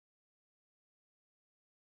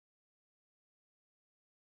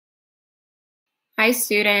Hi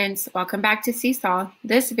students, welcome back to Seesaw.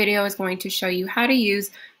 This video is going to show you how to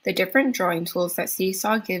use the different drawing tools that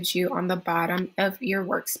Seesaw gives you on the bottom of your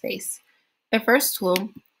workspace. The first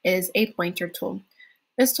tool is a pointer tool.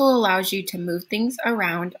 This tool allows you to move things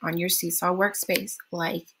around on your Seesaw workspace,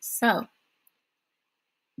 like so.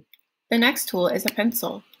 The next tool is a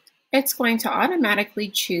pencil. It's going to automatically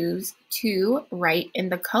choose to write in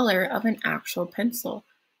the color of an actual pencil.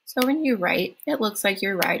 So when you write, it looks like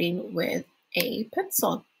you're writing with a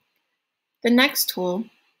pencil. The next tool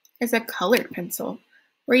is a colored pencil,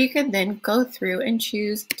 where you can then go through and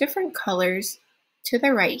choose different colors to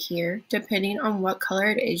the right here, depending on what color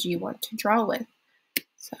it is you want to draw with.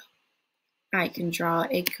 So I can draw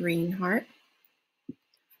a green heart,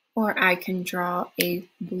 or I can draw a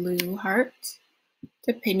blue heart,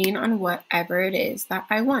 depending on whatever it is that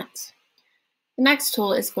I want. The next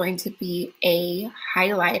tool is going to be a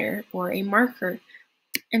highlighter or a marker.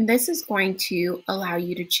 And this is going to allow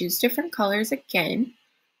you to choose different colors again,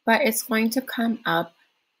 but it's going to come up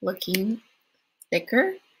looking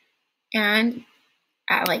thicker and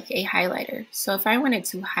like a highlighter. So if I wanted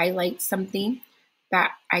to highlight something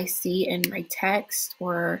that I see in my text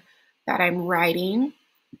or that I'm writing,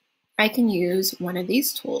 I can use one of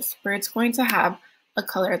these tools where it's going to have a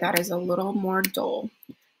color that is a little more dull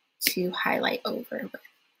to highlight over with.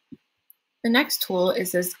 The next tool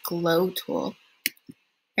is this glow tool.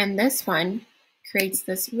 And this one creates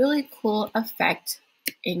this really cool effect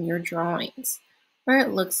in your drawings where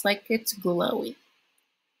it looks like it's glowing.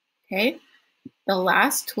 Okay, the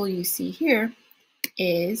last tool you see here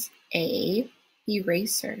is a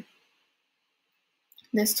eraser.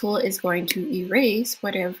 This tool is going to erase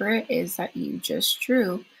whatever it is that you just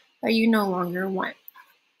drew that you no longer want.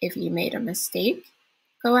 If you made a mistake,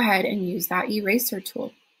 go ahead and use that eraser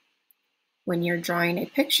tool. When you're drawing a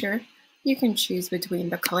picture, you can choose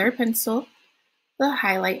between the color pencil, the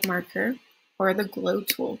highlight marker, or the glow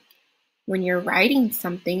tool. When you're writing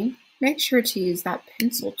something, make sure to use that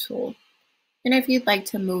pencil tool. And if you'd like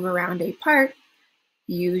to move around a part,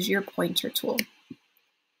 use your pointer tool.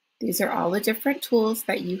 These are all the different tools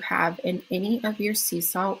that you have in any of your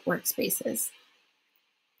Seesaw workspaces.